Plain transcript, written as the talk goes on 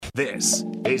This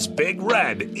is Big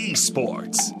Red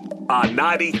Esports on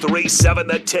 93.7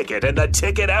 The Ticket and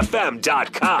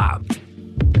theticketfm.com.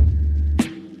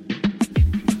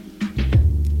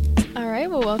 All right,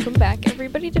 well, welcome back,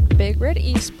 everybody, to Big Red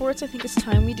Esports. I think it's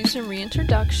time we do some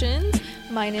reintroductions.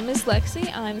 My name is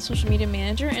Lexi. I'm the social media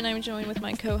manager, and I'm joined with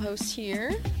my co-host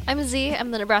here. I'm Z.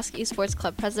 I'm the Nebraska Esports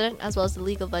Club president, as well as the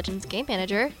League of Legends game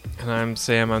manager. And I'm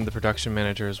Sam. I'm the production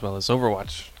manager, as well as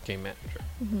Overwatch game manager.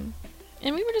 Mm-hmm.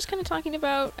 And we were just kind of talking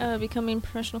about becoming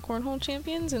professional cornhole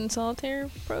champions and solitaire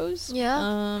pros.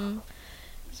 Yeah.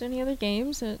 Is there any other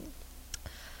games that...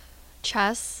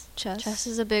 Chess. Chess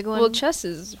is a big one. Well, chess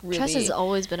is really... Chess has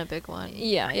always been a big one.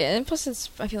 Yeah, and plus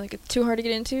I feel like it's too hard to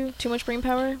get into. Too much brain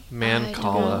power.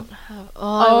 Mancala.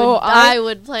 I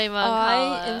would play Mancala.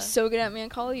 I am so good at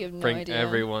Mancala, you have no idea.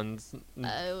 Everyone's...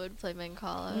 I would play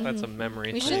Mancala. Mm-hmm. That's a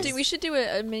memory. We should do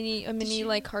a mini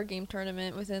like card game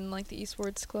tournament within like the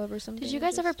esports club or something. Did you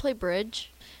guys ever play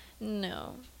bridge?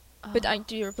 No. But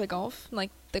do you ever play golf? Like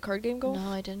the card game golf? No,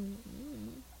 I didn't.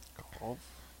 Golf?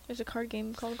 There's a card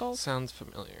game called golf. Sounds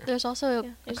familiar. There's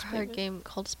also a just card game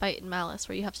called Spite and Malice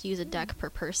where you have to use a deck per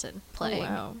person playing. Oh,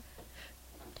 wow.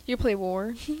 You play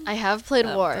War? I have played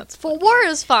War. That's For War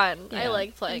is fun. Yeah. I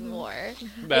like playing War.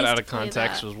 That out of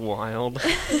context was wild.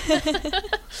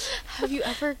 Have you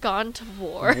ever gone to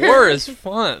War? War is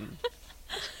fun.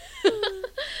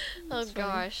 Oh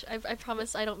gosh, I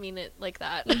promise I don't mean it like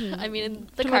that. Mm-hmm. I mean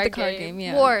the Talking about card game.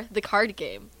 yeah. War, the card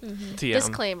game. Mm-hmm. TM.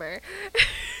 Disclaimer.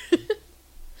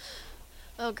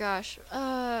 Oh gosh.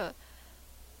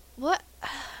 What?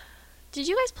 Did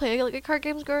you guys play like card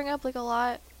games growing up like a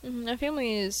lot? Mm-hmm. My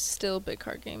family is still big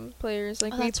card game players.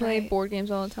 Like we that's play right. board games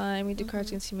all the time. We do Cards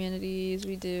Against Humanities.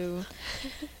 We do.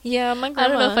 Yeah, my grandma. I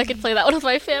don't know if I could play that one with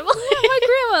my family. My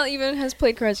grandma even has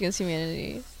played Cards Against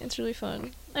Humanity. It's really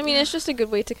fun. I mean, it's just a good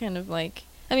way to kind of like.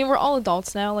 I mean, we're all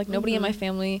adults now. Like nobody in my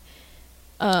family,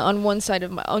 on one side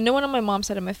of no one on my mom's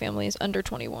side of my family is under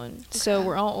 21. So Okay.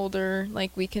 we're all older.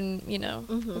 Like we can, we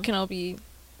can all be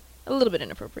a little bit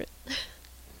inappropriate.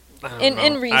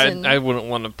 In reason. I wouldn't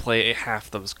want to play half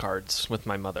those cards with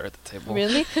my mother at the table.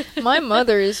 Really? My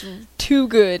mother is too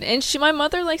good. And my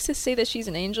mother likes to say that she's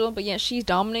an angel, but yeah, she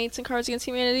dominates in Cards Against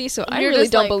Humanity, so I really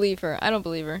don't believe her. I don't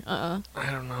believe her. I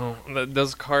don't know.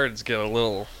 Those cards get a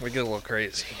little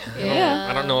crazy. Yeah.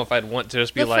 I don't know if I'd want to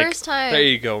just be The like, first time- there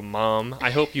you go, Mom. I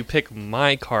hope you pick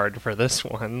my card for this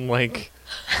one. Like,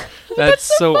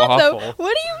 that's so fun, awful. though.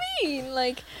 What do you mean?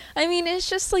 Like, I mean, it's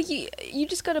just like you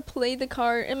just gotta play the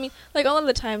card. I mean, like all of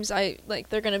the times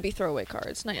they're gonna be throwaway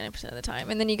cards 99% of the time,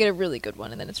 and then you get a really good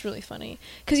one, and then it's really funny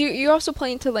because you're also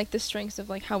playing to like the strengths of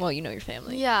like how well you know your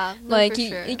family. Yeah, no, like for you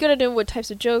sure. you gotta know what types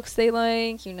of jokes they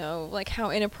like. You know, like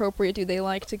how inappropriate do they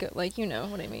like to go? Like you know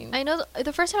what I mean. I know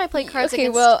the first time I played Cards okay,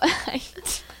 Against... well,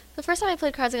 The first time I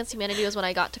played Cards Against Humanity was when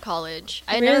I got to college.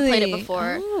 I had never played it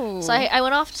before. Oh. So I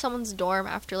went off to someone's dorm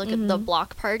after like the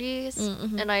block parties,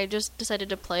 Mm-hmm. and I just decided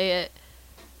to play it.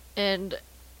 And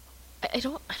I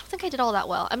don't think I did all that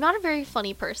well. I'm not a very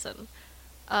funny person.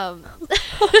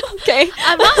 Okay.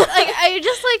 I'm not like I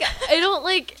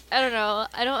don't know.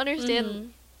 I don't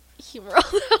understand humor all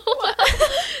that well.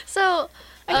 So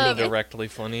Directly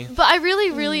funny. but I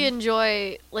really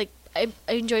enjoy I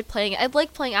enjoyed playing it. I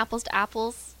like playing Apples to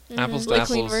Apples. Apples to The Apples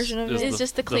clean version of is it. It's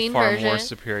just the clean far version. more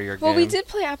superior Well, game. we did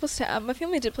play Apples to Apples. My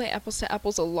family did play Apples to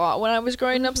Apples a lot when I was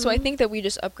growing up, so I think that we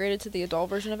just upgraded to the adult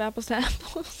version of Apples to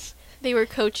Apples. They were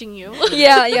coaching you.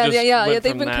 yeah. Just went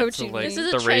They've from been that coaching to, like, This me.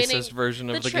 is the a training- racist version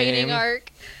of the training game.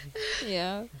 arc.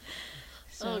 Yeah.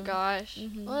 Oh gosh.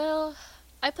 Mhm. Well,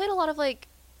 I played a lot of like.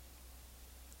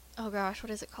 Oh gosh, what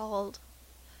is it called?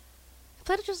 I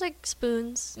played just like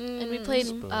Spoons, and we played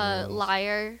Spoons.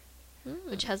 Liar,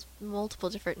 which has multiple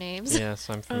different names. Yes,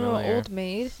 I'm Oh, familiar. Old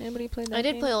Maid. Anybody played that? I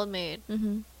did game? play Old Maid.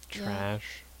 Mm-hmm.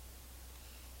 Trash.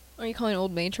 Are you calling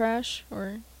Old Maid trash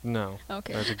or? No.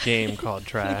 Okay. There's a game called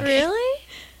Trash. Really?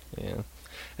 Yeah.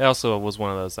 It also was one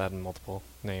of those that had multiple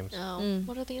names. No. Mm.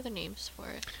 What are the other names for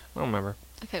it? I don't remember.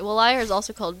 Okay, well, Liar is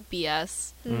also called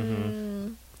BS,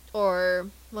 Mhm. or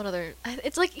what other?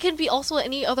 It's like it can be also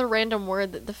any other random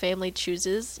word that the family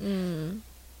chooses,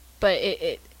 but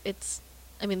it's.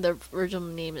 I mean, the original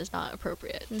name is not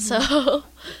appropriate, so.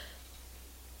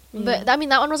 But I mean,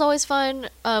 that one was always fun.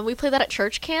 We played that at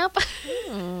church camp,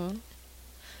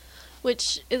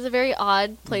 which is a very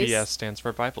odd place. BS stands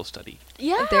for Bible study.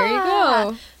 Yeah, There you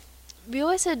go. We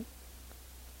always said,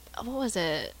 what was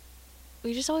it?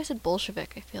 We just always said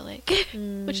Bolshevik. I feel like,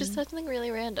 which is something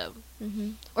really random.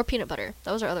 Mm-hmm. Or peanut butter.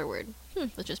 That was our other word,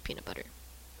 which is peanut butter.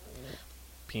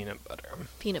 Peanut butter.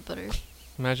 Peanut butter.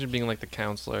 Imagine being like the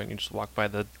counselor and you just walk by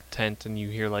the tent and you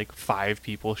hear like 5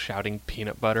 people shouting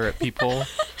peanut butter at people.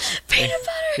 Peanut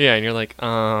butter. Yeah, and you're like,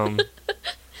 I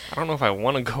don't know if I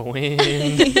want to go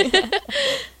in.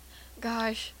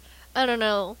 Gosh, I don't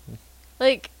know.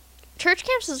 Like, church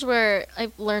camps is where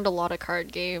I've learned a lot of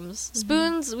card games.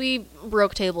 Spoons, we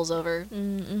broke tables over.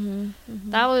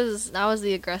 That was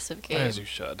the aggressive game. As you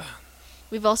should.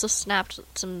 We've also snapped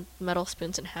some metal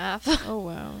spoons in half. Oh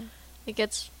wow. It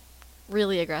gets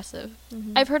really aggressive.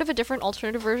 I've heard of a different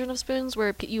alternative version of spoons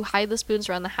where you hide the spoons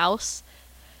around the house,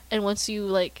 and once you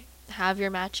like have your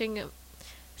matching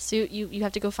suit, you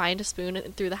have to go find a spoon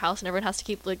through the house, and everyone has to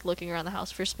keep like looking around the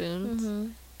house for spoons.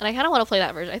 And I kind of want to play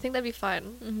that version. I think that'd be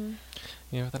fun.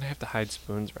 Yeah, but then I have to hide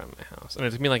spoons around my house. And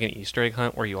it's gonna be like an Easter egg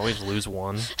hunt where you always lose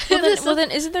one. Well, then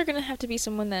isn't there gonna have to be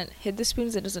someone that hid the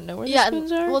spoons that doesn't know where the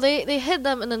spoons are? Well, they hid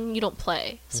them, and then you don't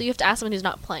play. So you have to ask someone who's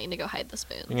not playing to go hide the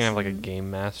spoons. You're gonna have like a game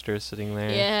master sitting there.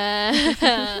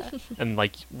 Yeah. And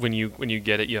like when you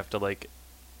get it, you have to like,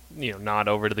 nod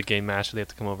over to the game master. They have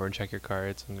to come over and check your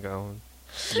cards and go,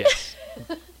 yes,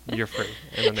 you're free.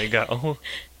 And then they go.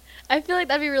 I feel like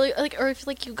that'd be really like, or if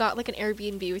like you got like an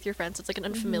Airbnb with your friends, it's like an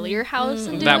unfamiliar house.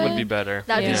 And do That it, would be better.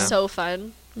 That'd be Yeah. so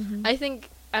fun. I think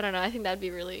I don't know. I think that'd be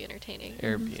really entertaining.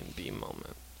 Airbnb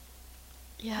moment.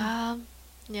 Yeah.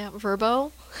 Yeah.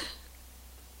 Verbo.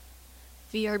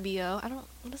 VRBO. I don't.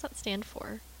 What does that stand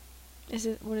for?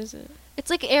 What is it? It's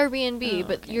like Airbnb, Oh,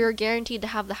 but okay. you're guaranteed to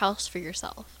have the house for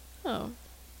yourself. Oh.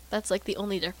 That's like the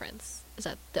only difference is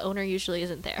that the owner usually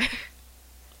isn't there,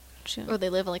 or they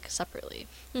live like separately.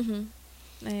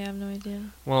 I have no idea.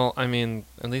 Well, I mean,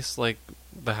 at least like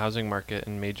the housing market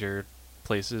in major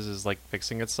places is like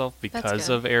fixing itself because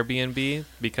good. of Airbnb,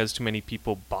 because too many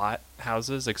people bought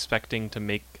houses expecting to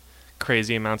make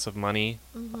crazy amounts of money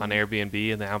on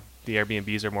Airbnb, and now the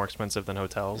Airbnbs are more expensive than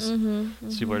hotels. So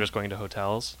people are just going to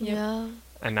hotels, Yep. Yeah.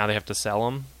 and now they have to sell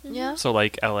them. Yeah. So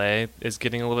like LA is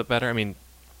getting a little bit better. I mean,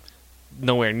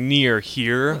 nowhere near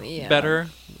here Well, yeah. better,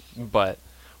 but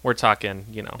we're talking,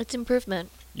 It's improvement.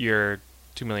 your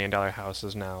 $2 million house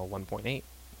is now 1.8.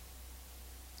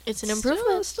 It's an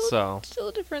improvement. So Still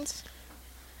a difference.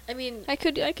 I mean, I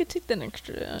could take that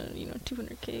extra,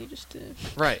 $200K just to.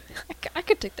 right. I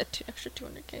could take that extra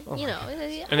 $200K. Oh you my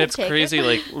know, And it's crazy,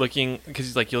 like, looking,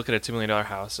 because, like, you look at a $2 million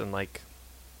house in, like,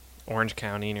 Orange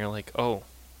County, and you're like, oh,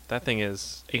 that thing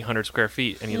is 800 square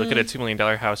feet. And you look at a $2 million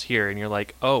house here, and you're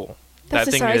like, oh, That's that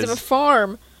the thing size is of a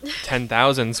farm.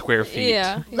 10,000 square feet.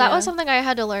 Yeah. That was something I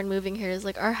had to learn moving here. Is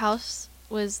like our house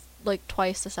was like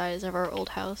twice the size of our old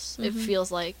house. It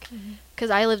feels like,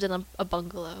 because I lived in a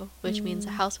bungalow, which means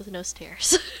a house with no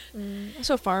stairs.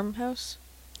 So farmhouse.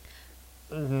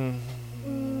 No,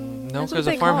 That's what because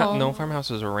they a call- farmhouse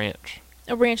is a ranch.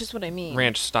 A ranch is what I mean.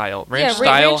 Ranch style. Yeah, Ranch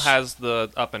style ranch- has the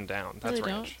up and down. That's they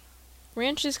ranch.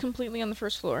 Ranch is completely on the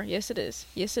first floor. Yes, it is.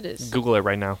 Yes, it is. Google it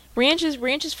right now. Ranch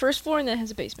is first floor and then it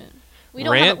has a basement. We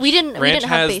don't ranch, have. We didn't. Ranch We didn't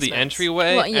have has basements. the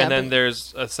entryway, Well, yeah, and then but-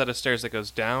 there's a set of stairs that goes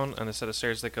down, and a set of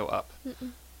stairs that go up.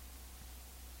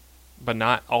 But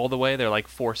not all the way. They're like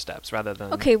 4 steps rather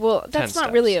than. Okay, well, 10 that's not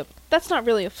steps.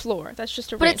 really a floor. That's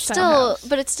just a But ranch it's style still. house.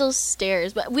 But it's still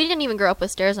stairs. But we didn't even grow up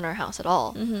with stairs in our house at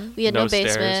all. We had no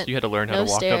stairs. basement. You had to learn how no to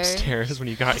walk stairs. upstairs when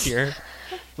you got here.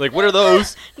 Like, what are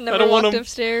those? Never I don't want walked 'em.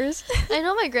 upstairs. I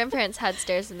know my grandparents had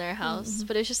stairs in their house,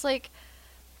 but it's just like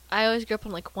I always grew up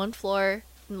on like one floor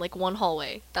and like one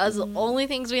hallway. That was the only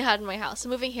things we had in my house. So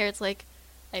moving here, it's like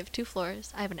I have 2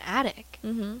 floors. I have an attic.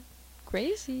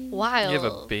 Crazy. Wild. You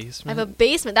have a I basement. have a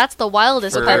basement. That's the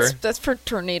wildest For- part. That's for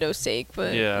tornado's sake,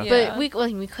 but Yeah. But we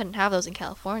couldn't have those in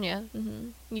California.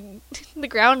 The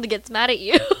ground gets mad at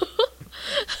you.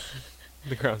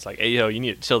 The ground's like, hey, yo, you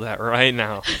need to chill that right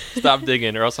now. Stop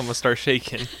digging, or else I'm going to start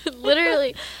shaking.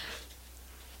 Literally.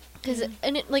 Because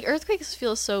like earthquakes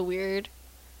feel so weird.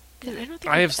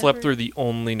 I have slept through the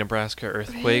only Nebraska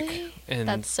earthquake Really? in,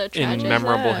 That's so in tragic.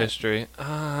 memorable When was that? history.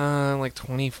 Like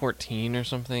 2014 or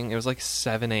something. It was like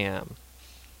 7 a.m.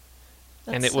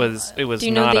 And it was Do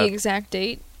you not know the a exact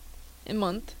date, and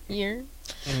month, year,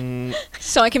 mm,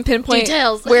 so I can pinpoint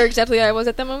Details. where exactly I was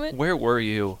at that moment? where were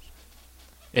you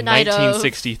in The night of-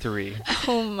 1963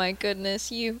 Oh my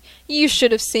goodness, you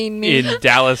should have seen me. in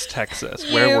Dallas, Texas?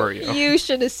 Where were you? You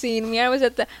should have seen me. I was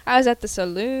at the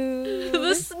saloon.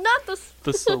 This not this.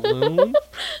 The saloon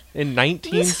in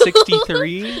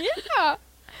 1963? Yeah.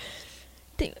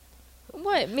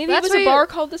 What? Maybe That's it was where a you- bar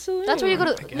called the saloon. That's where you go I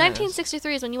to. guess.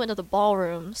 1963 is when you went to the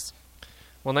ballrooms.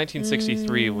 Well,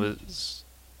 1963 was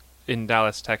in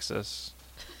Dallas, Texas.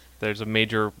 There's a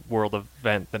major world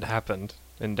event that happened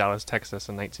in Dallas, Texas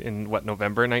in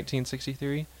November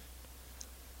 1963?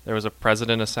 There was a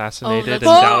president assassinated in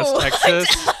that's- Dallas, Oh,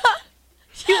 Texas.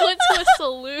 You went to a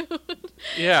saloon.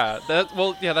 Yeah, that's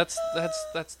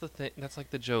the thing. That's like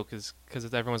the joke is because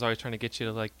everyone's always trying to get you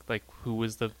to like who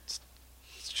was the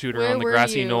shooter Where on the were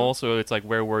grassy you? knoll. So it's like,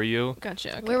 where were you?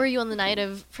 Gotcha. Okay. Where were you on the night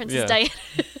of Princess Yeah.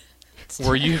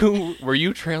 Diana? Were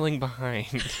you trailing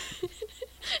behind?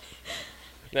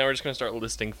 Now we're just gonna start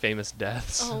listing famous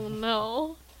deaths. Oh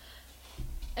no.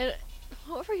 And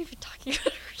what were you even talking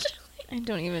about originally? I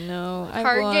don't even know. I've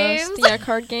Card lost. games? Yeah,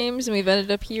 card games, and we've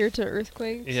ended up here to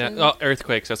earthquakes. Yeah, and-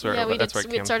 earthquakes. That's where. Yeah, we that's did. where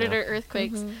it We came started from. our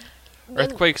earthquakes. Mhm.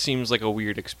 Earthquake seems like a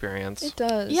weird experience. It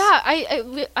does. Yeah,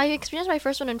 I experienced my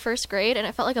first one in first grade, and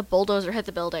it felt like a bulldozer hit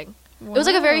the building. It was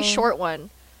like a very Wow. short one.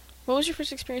 What was your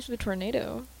first experience with a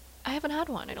tornado? I haven't had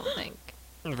one, I don't think.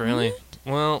 Really?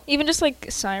 Well, Even just like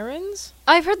sirens?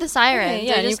 I've heard the sirens. Okay,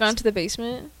 yeah, I and you've just- gone to the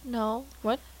basement. No.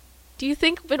 What? Do you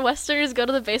think Midwesterners go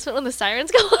to the basement when the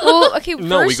sirens go off? Well, okay.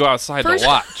 no, we first- go outside first- to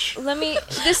watch. Let me.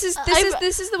 This is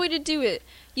the way to do it.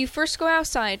 You first go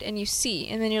outside and you see,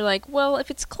 and then you're like, well,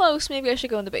 if it's close, maybe I should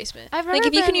go in the basement. I've like never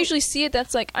if you can been- usually see it,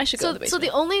 that's like I should go in the So basement. the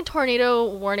only tornado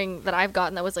warning that I've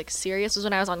gotten that was like serious was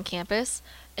when I was on campus,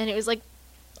 and it was like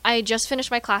I had just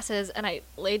finished my classes and I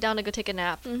laid down to go take a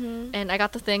nap, Mm-hmm. and I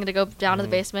got the thing to go down to the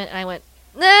Mhm. basement, and I went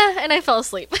nah, and I fell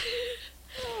asleep.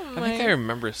 I think I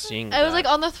remember seeing. I was like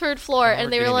on the third floor, I remember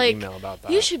and they were getting an like, email about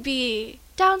that. "You should be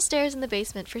downstairs in the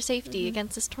basement for safety Mm-hmm.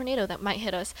 against this tornado that might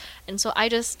hit us." And so I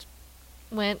just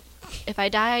went, "If I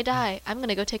die, I die. I'm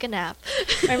gonna go take a nap."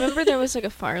 I remember there was like a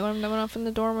fire alarm that went off in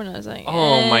the dorm, and I was like,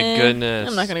 Oh my eh, goodness!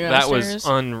 I'm not gonna go That downstairs.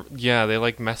 was yeah, they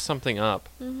like messed something up,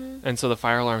 Mm-hmm. and so the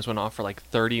fire alarms went off for like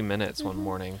 30 minutes one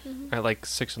morning at like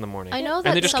 6 in the morning. I know that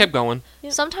and they just kept going.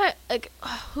 Sometimes, like,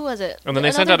 who was it? And then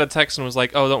they sent out Another- a text and was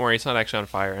like, "Oh, don't worry, it's not actually on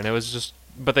fire." And it was just,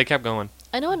 but they kept going.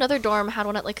 I know another dorm had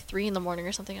one at like 3 in the morning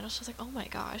or something, and I was just like, "Oh my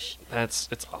gosh, It's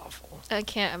awful I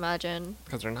can't imagine."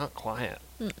 because they're not quiet,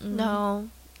 No.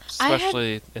 I had-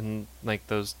 especially in like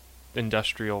those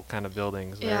industrial kind of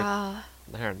buildings. Yeah.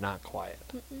 They're not quiet.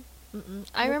 Mm-mm.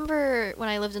 I remember when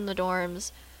I lived in the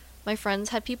dorms, my friends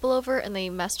had people over and they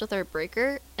messed with our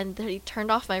breaker and they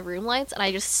turned off my room lights and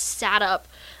I just sat up.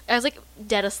 I was like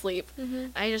dead asleep. Mm-hmm.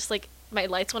 I just like my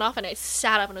lights went off and I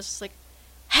sat up and I was just like,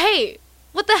 "Hey,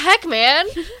 what the heck, man?"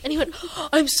 And he went,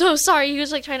 "I'm so sorry." He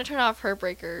was like trying to turn off her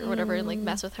breaker or whatever and like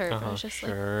mess with her. And I was just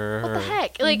like, Sure. "What the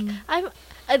heck?" Like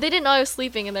they didn't know I was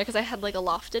sleeping in there because I had like a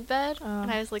lofted bed Oh.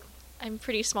 and I was like, I'm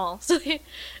pretty small, so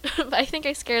but I think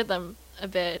I scared them a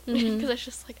bit because I was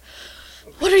just like,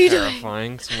 "What are you doing?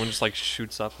 Terrifying. Someone just like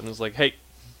shoots up and is like, "Hey,"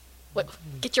 What?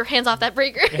 Get your hands off that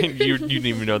breaker!" you didn't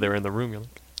even know they were in the room. You're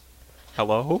like,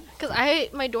 "Hello." Because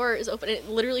my door is open and it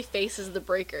literally faces the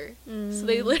breaker, so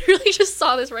they literally just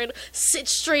saw this right sit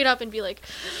straight up and be like,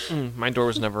 My door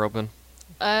was never open.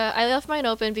 I left mine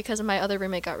open because my other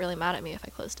roommate got really mad at me if I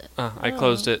closed it. I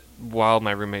closed it while my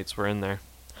roommates were in there.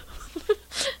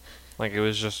 Like it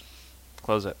was just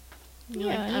close it. Yeah,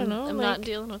 Like, I don't know. I'm like, not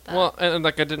dealing with that. Well, and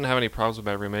like I didn't have any problems with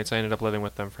my roommates. I ended up living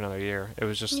with them for another year. It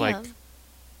was just like, Yeah.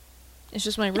 it's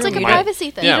just my room. It's like a You My- don't-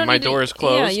 privacy thing. You yeah, don't my need to- door is yeah,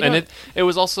 closed, you and don't- it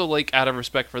was also like out of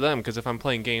respect for them because if I'm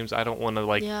playing games, I don't want to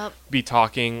like Yep. be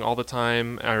talking all the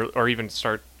time or even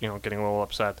start getting a little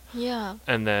upset, Yeah.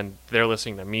 and then they're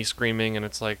listening to me screaming, and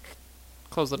it's like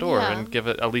close the door Yeah. and give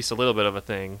it at least a little bit of a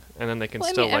thing, and then they can Well,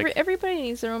 I still mean, like. everybody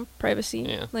needs their own privacy.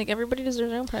 Yeah. Like everybody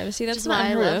deserves their own privacy. Which That's is not why I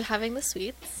unheard love of. having the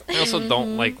sweets. I also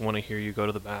don't like want to hear you go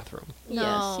to the bathroom,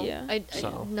 No. Yes, yeah.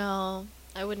 So. No,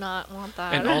 I would not want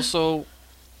that. and also.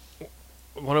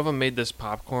 One of them made this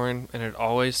popcorn, and it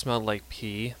always smelled like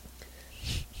pee.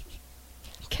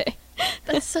 Okay.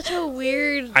 That's such a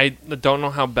weird. I don't know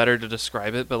how better to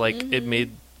describe it, but like Mm-hmm. it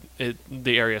made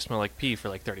the area smell like pee for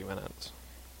like 30 minutes.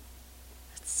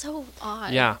 It's so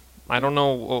odd. Yeah, I don't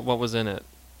know what was in it,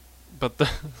 but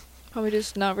Probably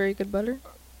just not very good butter.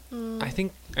 Mm. I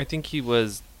think he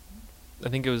was, I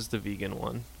think it was the vegan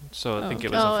one. So I Oh, think it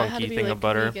okay. was Oh, a it had funky to be, thing like, of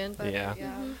butter. vegan butter, Yeah.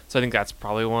 yeah. So I think that's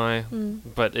probably why. Mm.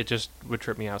 But it just would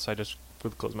trip me out, so I just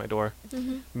would close my door.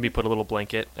 Mm-hmm. Maybe put a little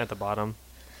blanket at the bottom.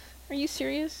 Are you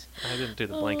serious? I didn't do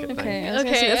the blanket Okay. thing. I was gonna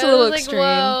Okay, say, that's I a little was extreme. Like,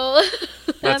 whoa.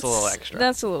 That's a little extra.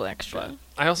 That's a little extra.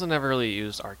 But I also never really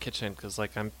used our kitchen because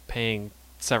like I'm paying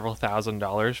several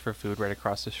 $1,000s for food right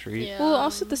across the street. Yeah. Well,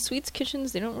 also the suites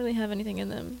kitchens, they don't really have anything in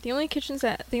them. The only things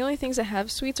that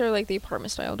have suites are like the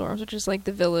apartment style dorms, which is like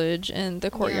the village and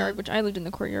the courtyard, Yeah. which I lived in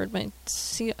the courtyard my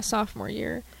sophomore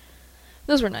year.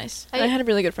 Those were nice. I- I had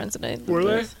really good friends that I lived Were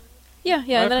they? with. Yeah,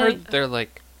 yeah. I've and then heard they're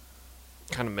like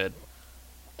kind of mid.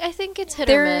 I think it's hit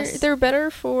or miss. They're better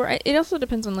for. It also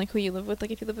depends on like who you live with.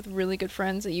 Like if you live with really good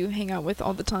friends that you hang out with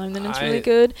all the time, then it's really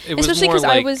good. Especially because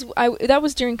that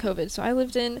was during COVID, so I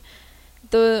lived in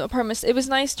the apartment. It was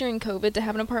nice during COVID to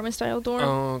have an apartment style dorm.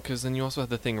 Oh, because then you also had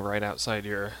the thing right outside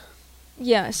your.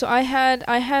 Yeah, so I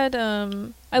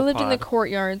lived in the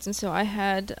courtyards, and so I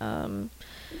had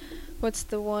what's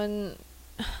the one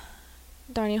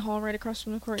dining hall right across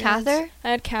from the courtyards? Cather? I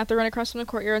had Cather right across from the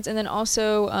courtyards, and then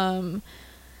also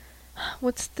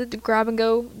what's the grab and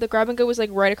go? The grab and go was like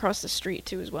right across the street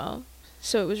too as well.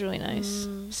 So it was really nice.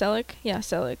 Selick? Yeah,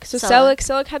 Selick. So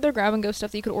Selick had their grab and go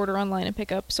stuff that you could order online and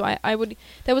pick up. So I would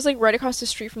that was like right across the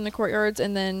street from the courtyards,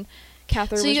 and then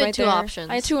Cather was right there. So you had two options.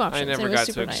 I had two options. I never got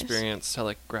to experience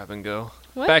Selick grab and go.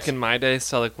 What? Back in my day,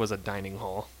 Selick was a dining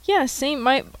hall. Yeah, same.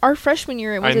 Our freshman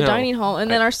year it was a dining hall,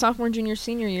 and then our sophomore, junior,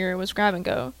 senior year it was grab and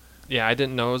go. Yeah, I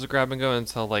didn't know it was a grab and go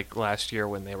until like last year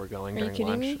when they were going during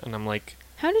lunch, me? And I'm like,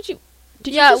 how did you?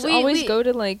 Did you just always go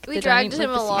to like we the dragged dining,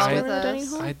 him like, along with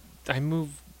us? I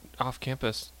moved off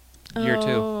campus year 2.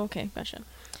 Oh, okay, gotcha.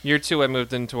 Year 2, I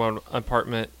moved into an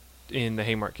apartment in the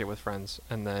Haymarket with friends,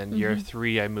 and then year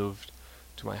 3, I moved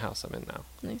to my house I'm in now.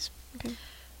 Nice. Okay.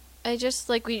 I just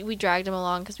like we dragged him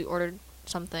along because we ordered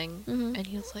something, and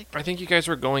he was like, I think you guys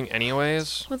were going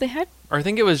anyways. Well, they had. Or I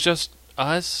think it was just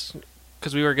us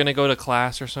because we were gonna go to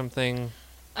class or something.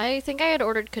 I think I had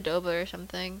ordered Qdoba or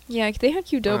something. Yeah, they had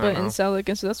Qdoba in Selick,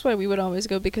 and so that's why we would always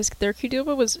go, because their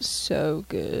Qdoba was so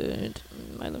good.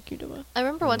 I love Qdoba. I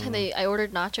remember one time I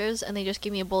ordered nachos, and they just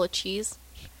gave me a bowl of cheese.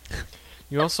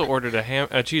 You also ordered a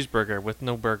cheeseburger with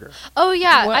no burger. Oh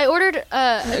yeah, what? I ordered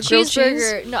a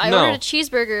cheeseburger. Cheese? No, I ordered a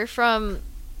cheeseburger from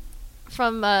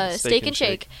Steak and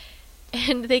Shake.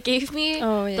 And they gave me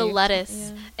the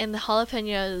lettuce and the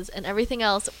jalapenos and everything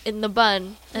else in the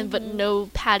bun, but no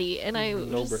patty. And I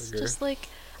was just like,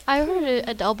 I ordered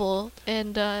a double,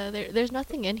 and there's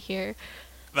nothing in here.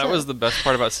 That was the best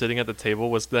part about sitting at the table,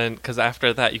 was then, because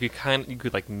after that you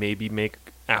could like maybe make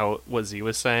out what Z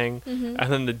was saying,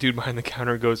 and then the dude behind the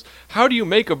counter goes, "How do you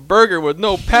make a burger with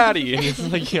no patty?" And he's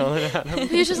like yelling at him.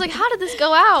 He was just like, "How did this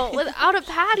go out without a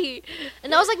patty?"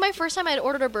 And that was like my first time I'd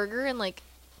ordered a burger in like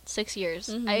 6 years.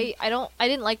 I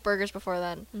didn't like burgers before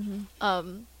then.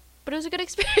 But it was a good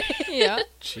experience. Yeah.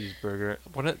 Cheeseburger.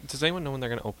 Does anyone know when they're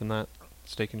gonna open that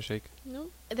Steak and Shake? No.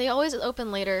 They always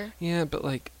open later. Yeah, but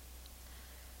like,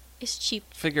 it's cheap.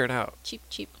 Figure it out.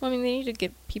 Cheap. Well, I mean, they need to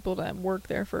get people that work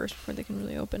there first before they can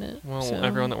really open it. Well,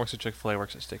 everyone that works at Chick-fil-A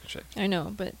works at Steak and Shake. I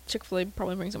know, but Chick-fil-A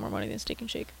probably brings in more money than Steak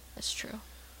and Shake. That's true.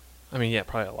 I mean, yeah,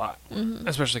 probably a lot.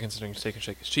 Especially considering Steak and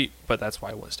Shake is cheap. But that's why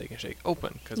I want Steak and Shake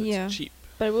open, because it's cheap.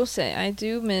 But I will say, I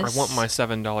do miss... I want my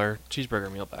 $7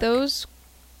 cheeseburger meal back. Those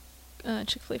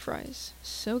Chick-fil-A fries.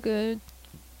 So good.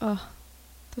 Oh,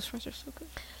 those fries are so good.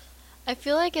 I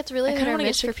feel like it's really hit or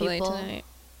miss for people. Tonight.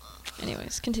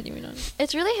 Anyways, continuing on.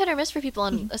 It's really hit or miss for people,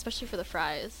 and especially for the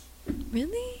fries.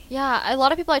 Really? Yeah, a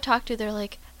lot of people I talk to, they're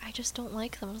like, I just don't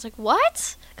like them. I was like,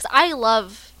 what? Because I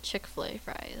love Chick-fil-A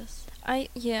fries. I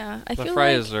feel like... The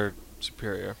fries are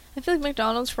superior. I feel like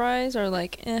McDonald's fries are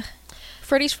like, eh.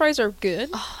 Freddy's fries are good.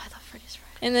 Oh, I love Freddy's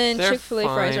fries. And then Chick-fil-A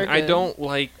fries are good. I don't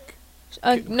like...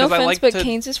 no offense, but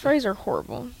Cane's fries are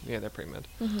horrible. Yeah, they're pretty mid.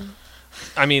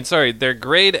 I mean, sorry, they're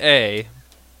grade A...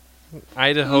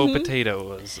 Idaho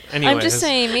potatoes. Anyways. I'm just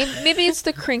saying, maybe it's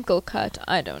the crinkle cut.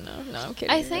 I don't know. No, I'm kidding.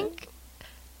 I think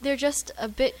they're just a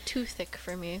bit too thick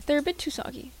for me. They're a bit too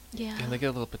soggy. Yeah. And they get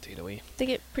a little potatoey. They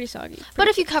get pretty soggy. But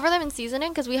if you cover them in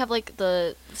seasoning, because we have like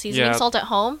the seasoning salt at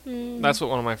home. That's what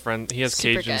one of my friends, he has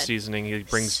Super Cajun good. seasoning he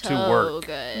brings So to work.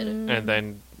 good. And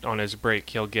then on his break,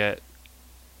 he'll get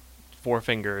 4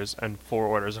 fingers and 4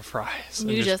 orders of fries.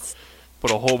 You just put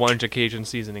a whole bunch of Cajun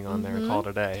seasoning on there and call it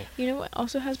a day. You know what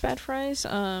also has bad fries?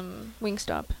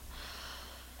 Wingstop.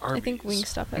 Arby's. I think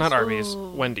Wingstop has... Not Arby's,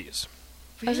 Wendy's.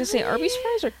 I was gonna say Arby's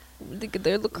fries are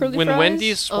they're curly when fries.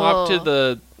 Wendy's swapped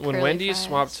Wendy's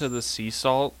swapped to the sea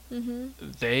salt,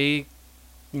 they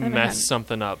messed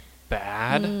something up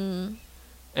bad, and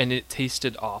it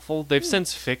tasted awful. They've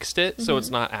since fixed it, so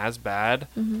it's not as bad.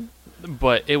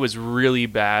 But it was really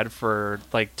bad for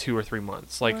like 2 or 3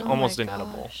 months, like almost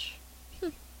inedible.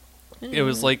 It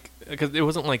was like, because it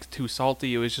wasn't like too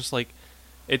salty. It was just like,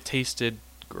 it tasted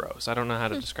gross. I don't know how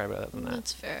to describe it other than that.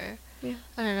 That's fair. Yeah.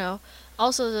 I don't know.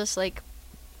 Also, just like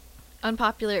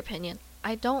unpopular opinion,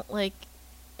 I don't like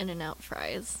In-N-Out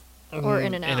fries or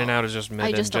In-N-Out. In-N-Out is just mid.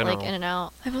 I just in don't like general.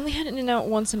 In-N-Out. I've only had In-N-Out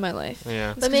once in my life.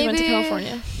 Yeah, But maybe I went to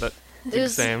California.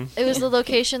 Same. It was the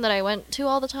location that I went to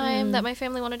all the time that my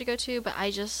family wanted to go to, but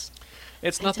I just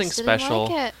It's nothing just didn't special.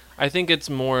 like it. I think it's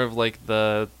more of like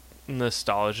the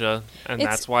nostalgia, and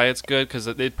It's- that's why it's good, because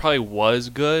it probably was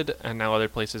good, and now other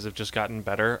places have just gotten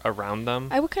better around them.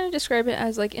 I would kind of describe it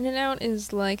as like In-N-Out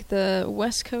is like the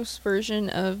West Coast version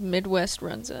of Midwest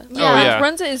Runza. Yeah.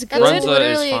 Runza is That's good. Runza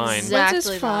literally is fine. exactly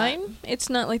Runza's fine. It's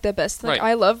not like the best thing. Right.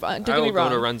 I love. Don't I get will me go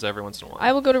wrong. to Runza every once in a while.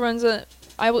 I will go to Runza.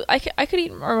 I could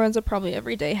eat Runza probably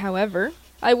every day. However,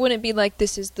 I wouldn't be like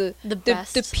this is the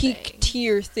best peak thing.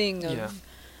 tier thing of, Yeah.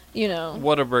 you know.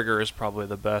 Whataburger is probably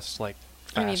the best, like,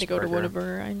 I need to go to burger.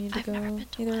 Whataburger. I need to I've go. never been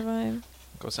to Neither have I.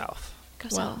 Go south. Go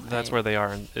Wow. south. That's where they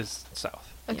are, is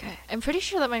south. Okay, I'm pretty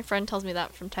sure that my friend tells me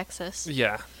that from Texas.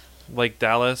 Yeah. Like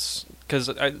Dallas, because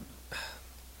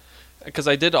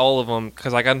I did all of them,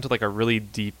 because I got into, like, a really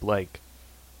deep, like,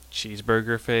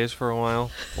 cheeseburger phase for a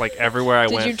while. Like, everywhere I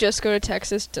Did went. you just go to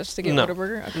Texas just to get No.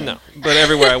 Whataburger? Okay. No, but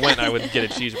everywhere I went, I would get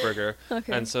a cheeseburger.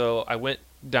 Okay. And so I went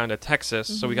down to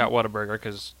Texas, so we got Whataburger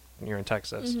because you're in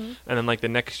Texas. And then, like, the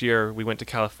next year, we went to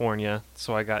California,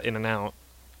 so I got In-N-Out.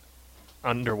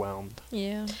 Underwhelmed.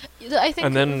 Yeah. I think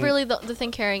And then- really the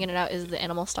thing carrying it out is the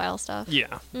animal style stuff.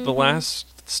 Yeah. The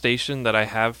last station that I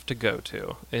have to go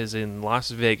to is in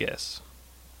Las Vegas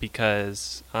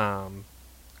because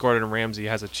Gordon Ramsay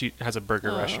has a burger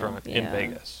Oh, restaurant in yeah.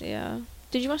 Vegas. Yeah.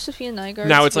 Did you watch Sophia Nygaard?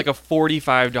 Now it's like a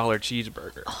 $45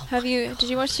 cheeseburger. Did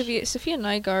you watch Sophia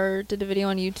Nygaard did a video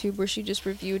on YouTube where she just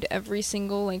reviewed every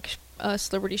single like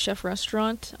celebrity chef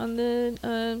restaurant on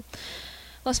the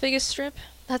Las Vegas Strip?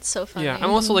 That's so funny. Yeah, I'm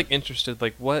also like interested,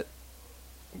 like what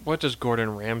does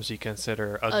Gordon Ramsay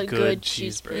consider a good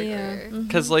cheeseburger? Yeah.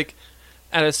 Because like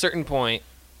at a certain point,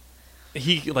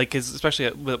 he like especially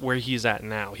at where he's at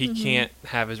now, he can't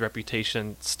have his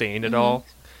reputation stained at all.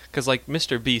 Because like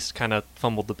Mr. Beast kind of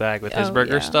fumbled the bag with his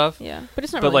burger stuff. Yeah, but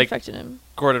it's not But, really like, affecting him.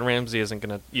 Gordon Ramsay isn't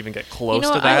gonna even get close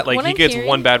know, to that. what Like he I'm gets hearing-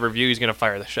 one bad review, he's gonna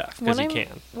fire the chef because he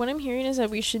can. What I'm hearing is that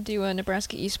we should do a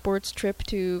Nebraska esports trip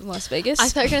to Las Vegas. I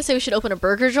thought you were gonna say we should open a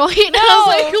burger joint. I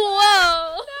was like,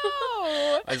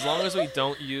 whoa. As long as we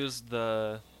don't use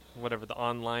the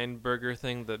online burger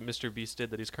thing that Mr. Beast did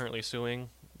that he's currently suing,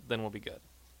 then we'll be good.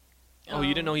 Oh,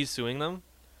 you didn't know he's suing them?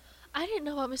 I didn't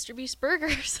know about Mr. Beast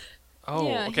burgers. Oh,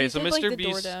 Yeah, okay. he So did, like, Mr. the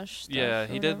Beast, DoorDash stuff yeah, or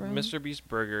he did whatever. Mr. Beast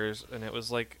burgers, and it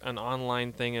was like an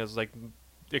online thing. It was like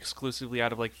exclusively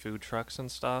out of like food trucks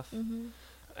and stuff,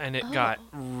 and it got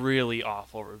really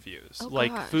awful reviews. Oh,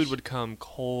 like gosh. food would come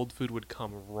cold, food would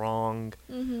come wrong,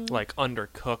 like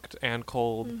undercooked and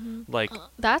cold, like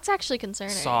That's actually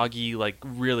concerning. soggy, like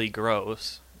really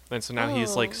gross. And so now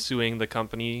he's like Oh. suing the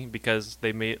company because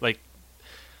they made like.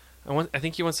 I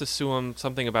think he wants to sue him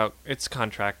something about its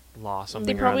contract law,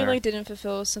 something They or probably other. like didn't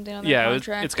fulfill something on their Yeah,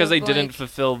 contract. it's because they of, didn't like,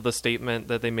 fulfill the statement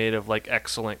that they made of like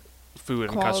excellent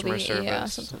food and customer Quality, service. yeah,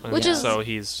 something And like that. so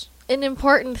he's An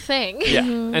important thing. yeah,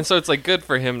 and so it's like good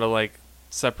for him to like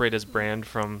separate his brand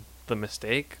from the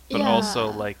mistake, but Yeah. also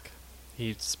like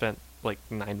he spent like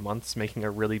 9 months making a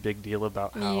really big deal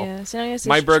about how Yeah, so now he has to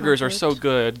my burgers are chocolate. so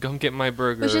good. Come get my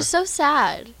burger. Which is so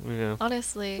sad, yeah.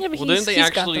 honestly. Yeah, but Well, he's, didn't they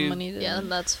he's got actually- the money to Yeah,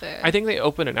 that's fair. I think they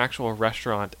opened an actual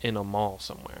restaurant in a mall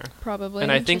somewhere. probably.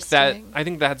 And I think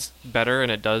Interesting. that's better,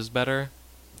 and it does better,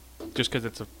 just because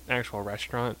it's an actual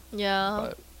restaurant. Yeah.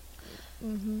 But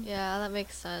Yeah, that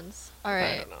makes sense. All I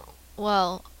right. don't know.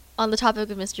 Well, on the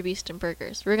topic of Mr. Beast and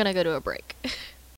burgers, we're gonna go to a break.